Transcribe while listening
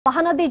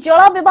महानदी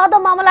जल विवाद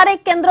मामला रे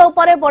केंद्र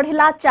उपरे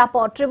बढ़िला चाप।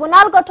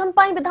 ट्रिब्यूनल गठन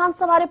पर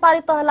विधानसभा रे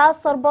पारित होला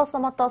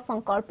सर्वसम्मत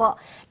संकल्प।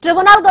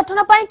 ट्रिब्यूनल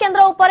गठन पर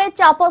केंद्र उपरे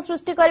चाप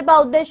सृष्टि करबा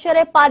उद्देश्य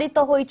रे पारित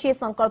होईछि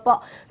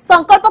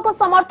संकल्प को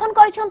समर्थन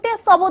करिसंते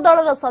सबु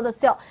दलर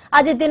सदस्य।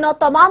 आज दिन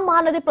तमाम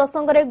महानदी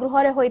प्रसंग रे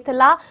गृह रे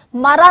होइथिला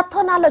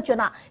माराथन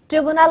आलोचना।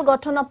 ट्रिब्यूनल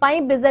गठन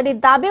पर बीजेडी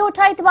दाबी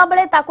उठाइथिबा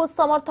बेले ताकू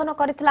समर्थन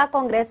करिथिला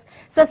कांग्रेस।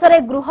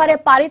 शेषरे गृह रे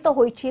पारित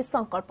होईछि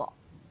संकल्प।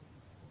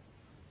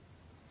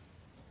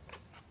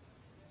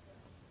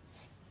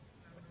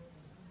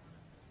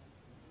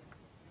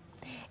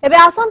 एबे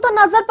आसंत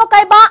नजर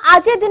पकाइबा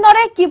आज दिन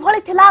रे किभଳି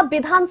थिला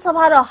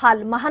विधानसभा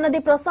हाल। महानदी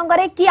प्रसंग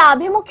रे कि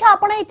आभिमुख्य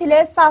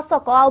आपणाइथिले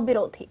शासक आ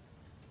विरोधी।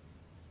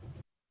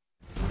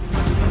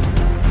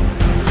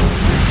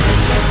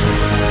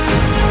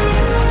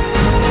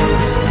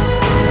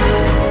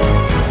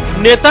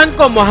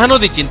 नेतांको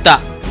महानदी चिंता।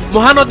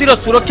 महानदीर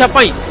सुरक्षा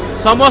पई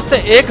समस्त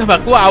एक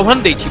हेबाकू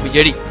आह्वान देछि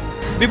बीजेडी।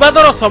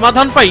 विवादर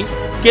समाधान पई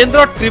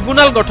केंद्र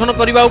ट्रिब्यूनल गठन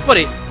करिबा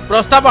उपरे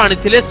प्रस्ताव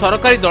आनिथिले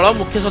सरकारी दल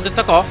मुख्य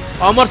सचेतक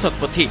अमर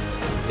शतपथी।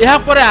 एहा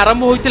परे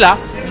आरंभ होइतिला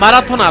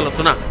माराथन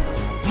आलोचना।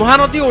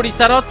 महानदी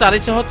ओडिशार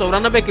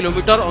 494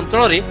 किलोमीटर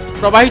अंचल रे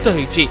प्रवाहित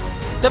होइछि।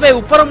 तबे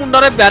उपर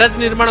मुंडरे ब्यारेज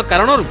निर्माण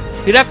कारणरू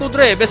हीराकुद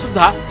रे एबे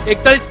सुधा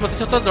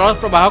 41% जल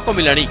प्रवाह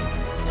कमिलाणी।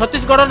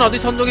 छत्तीसगढ़ नदी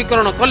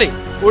संयोगीकरण कले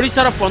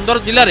ओडिशार 15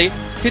 जिल्ला रे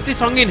स्थिति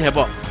संगीन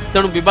हेबो।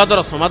 तेणु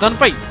विवादर समाधान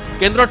पई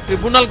केंद्र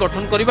ट्रिब्यूनल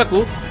गठन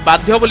करिबाकू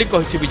बाध्य बोली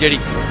कहिछि बीजेडी।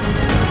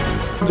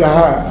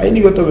 जहां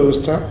आईनगत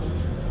व्यवस्था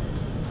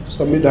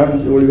संविधान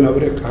जो भाव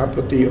में क्या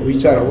प्रति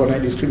विचार हम ना,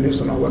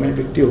 डिस्क्रिमिनेशन हम ना,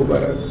 व्यक्ति हो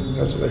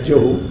राज्य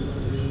हो।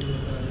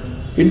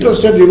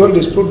 इंटरस्टेट रिवर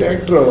डिस्प्यूट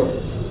एक्ट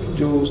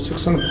जो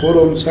सेक्शन 4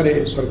 अनुसार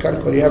सरकार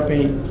करने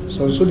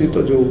संशोधित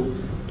जो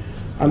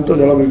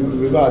आंतर्जल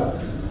विवाद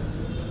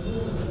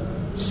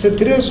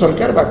से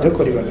सरकार बाध्य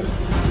करवा।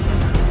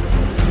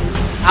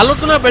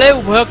 आलोचना बेले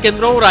उभय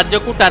केंद्र और राज्य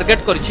को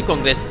टार्गेट करिछि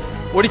कांग्रेस।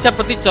 ओडिशा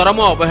प्रति चरम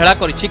अवहेला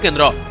करिछि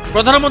केंद्र।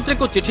 प्रधानमंत्री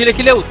को चिठी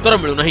लिखिले उत्तर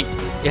मिलु नहीं।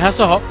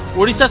 एहासह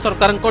ओडिशा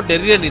सरकार को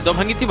डेरी निद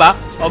भांगिथिबा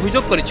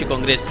अभियोग करिछि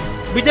कांग्रेस।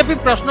 बीजेपी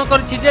प्रश्न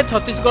करिछि जे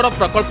छत्तीसगढ़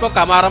प्रकल्प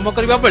काम आरंभ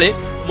करिबा बेले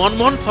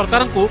मनमोहन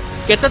सरकार को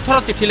केते थर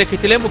चिठी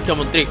लिखिथिले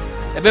मुख्यमंत्री।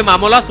 एबे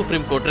मामला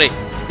सुप्रीम कोर्ट रे।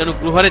 तेनु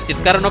गृह रे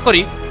चित्कार न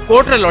करी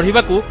कोर्ट रे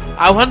लढिबाकू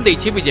आह्वान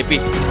दैछि बीजेपी।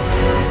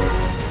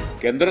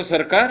 केंद्र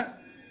सरकार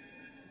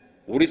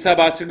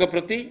ओडिशावासी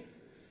प्रति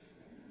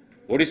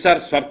ओडिशार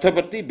स्वार्थ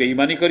प्रति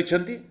बेईमानी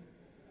करिसंती।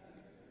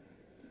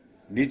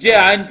 निजे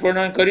आईन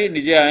प्रणयन करी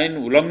निजे आईन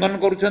उल्लंघन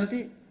करुछंती।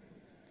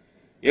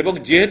 एवं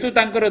जेहेतु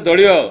तांकर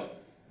दलीय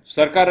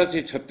सरकार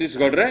अछि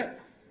छत्तीसगढ़ रे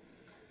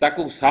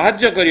ताकू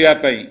सहाय्य करिया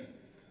पई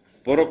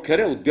परोक्ष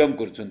रे उद्यम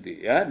करुछंती।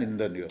 या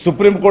निंदनीय।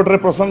 सुप्रीम कोर्ट रे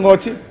प्रसंग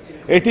अछि।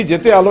 एठी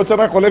जेते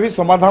आलोचना कले भी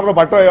समाधान रो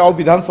बाट आ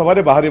विधानसभा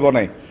रे बाहरिबो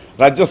नै।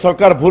 राज्य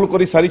सरकार भूल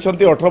करी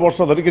सारिछंती। 18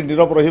 वर्ष धरि के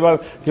नीरव रहिबा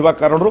थिबा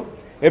कारणरो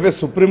एबे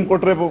सुप्रीम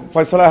कोर्ट रे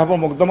फैसला हेबो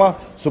मुकदमा।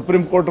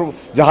 सुप्रीम कोर्ट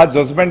जहाँ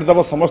जजमेंट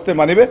देव समस्ते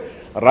मानिबे।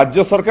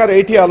 राज्य सरकार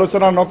एठी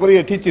आलोचना न करी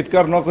एठी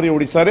चित्कार न करी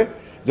ओडिशा रे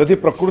जदि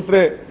प्रकृति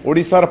रे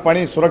ओडिशार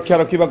पानी सुरक्षा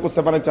रखिबा को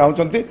से माने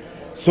चाहुचंती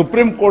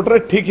सुप्रीम कोर्ट रे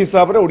ठीक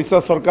हिसाब रे ओडिशा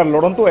सरकार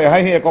लड़ंतु। एहा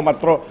ही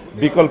एकमात्र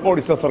विकल्प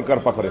ओडिशा सरकार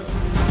पाखरे।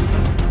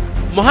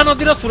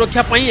 महानदीर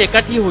सुरक्षा पई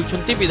एकाठी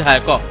होइछंती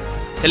विधायक।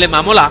 हेले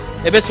मामला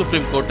एबे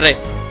सुप्रीम कोर्ट रे।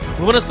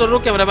 भुवनेश्वर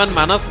कैमरामैन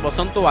मानस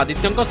बसंत और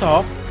आदित्यंक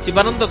सह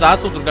शिवानंद दास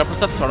और दुर्गा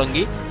प्रसाद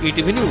षडंगी,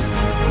 ETV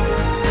न्यूज।